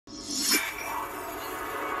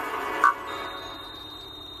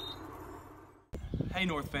Hey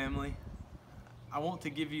North family, I want to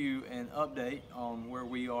give you an update on where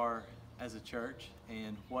we are as a church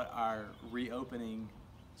and what our reopening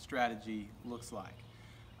strategy looks like.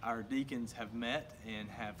 Our deacons have met and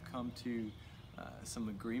have come to some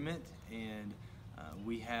agreement, and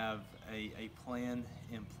we have a plan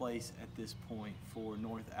in place at this point for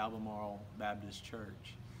North Albemarle Baptist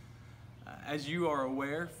Church. As you are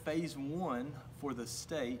aware, phase one for the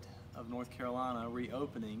state of North Carolina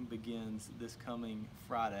reopening begins this coming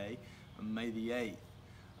Friday, May the 8th.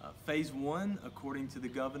 Phase one, according to the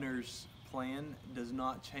governor's plan, does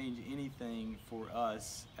not change anything for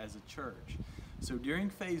us as a church. So during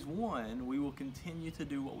phase one, we will continue to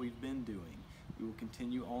do what we've been doing. We will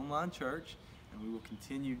continue online church, and we will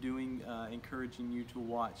continue doing, encouraging you to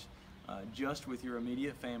watch just with your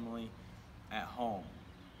immediate family at home.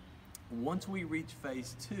 Once we reach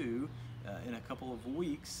phase two in a couple of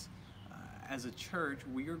weeks, as a church,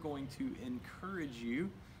 we are going to encourage you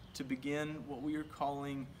to begin what we are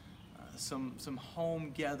calling some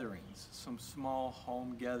home gatherings, some small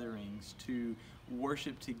home gatherings to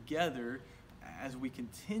worship together as we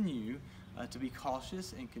continue to be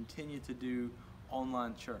cautious and continue to do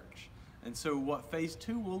online church. And so what phase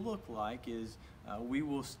two will look like is we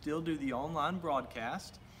will still do the online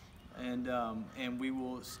broadcast, and we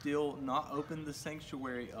will still not open the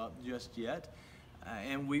sanctuary up just yet.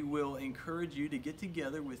 And we will encourage you to get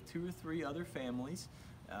together with 2 or 3 other families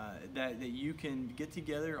that you can get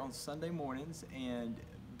together on Sunday mornings and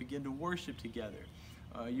begin to worship together.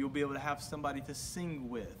 You'll be able to have somebody to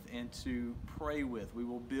sing with and to pray with. We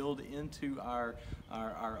will build into our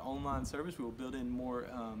online service. We will build in more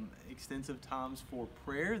extensive times for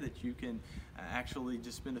prayer that you can actually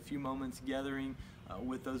just spend a few moments gathering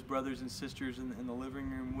with those brothers and sisters in the living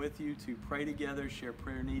room with you to pray together, share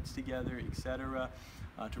prayer needs together, etc.,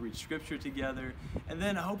 to read scripture together, and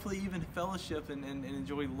then hopefully even fellowship and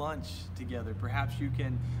enjoy lunch together. Perhaps you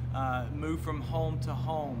can move from home to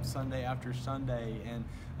home Sunday after Sunday, and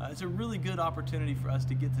it's a really good opportunity for us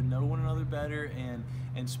to get to know one another better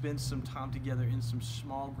and spend some time together in some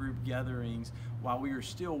small group gatherings while we are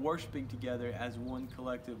still worshiping together as one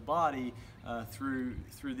collective body through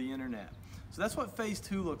the internet. So that's what phase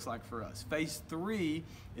two looks like for us. Phase three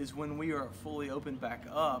is when we are fully opened back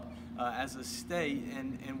up as a state,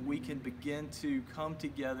 and we can begin to come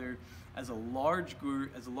together as a large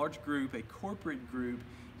group, a corporate group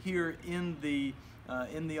here in the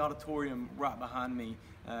auditorium right behind me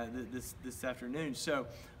this afternoon. So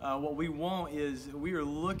what we want is we are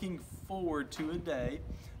looking forward to a day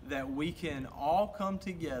that we can all come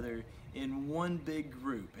together in one big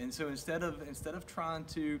group. And so instead of trying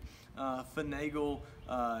to finagle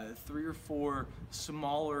 3 or 4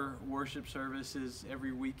 smaller worship services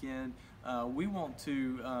every weekend, we want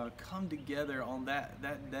to come together on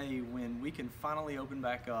that day when we can finally open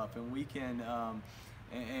back up, and we can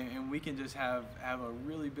just have a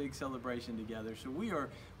really big celebration together. So we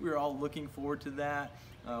are all looking forward to that.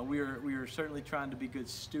 We are certainly trying to be good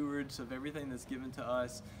stewards of everything that's given to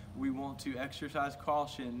us. We want to exercise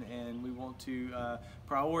caution, and we want to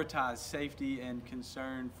prioritize safety and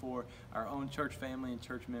concern for our own church family and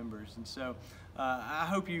church members. And so I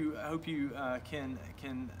hope you can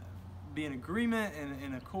be in agreement and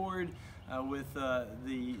in accord with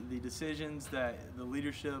the decisions that the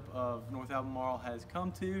leadership of North Albemarle has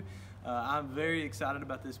come to. I'm very excited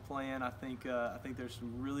about this plan. I think there's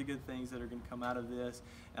some really good things that are going to come out of this,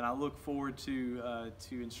 and I look forward to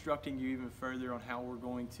instructing you even further on how we're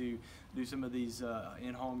going to do some of these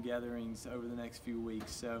in-home gatherings over the next few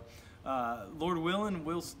weeks. So, Lord willing,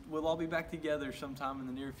 we'll all be back together sometime in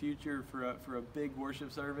the near future for a big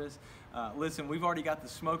worship service. Listen, we've already got the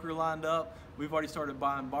smoker lined up. We've already started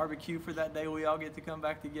buying barbecue for that day we all get to come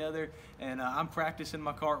back together, and I'm practicing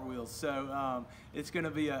my cartwheels. So it's going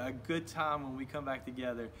to be a good time when we come back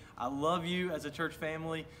together. I love you as a church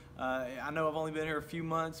family. I know I've only been here a few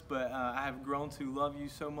months, but I have grown to love you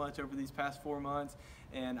so much over these past 4 months,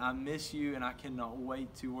 and I miss you, and I cannot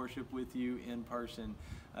wait to worship with you in person.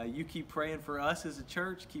 You keep praying for us as a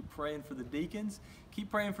church. Keep praying for the deacons.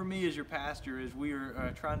 Keep praying for me as your pastor as we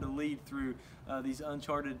are trying to lead through these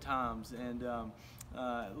uncharted times. And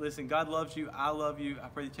listen, God loves you. I love you. I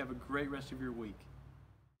pray that you have a great rest of your week.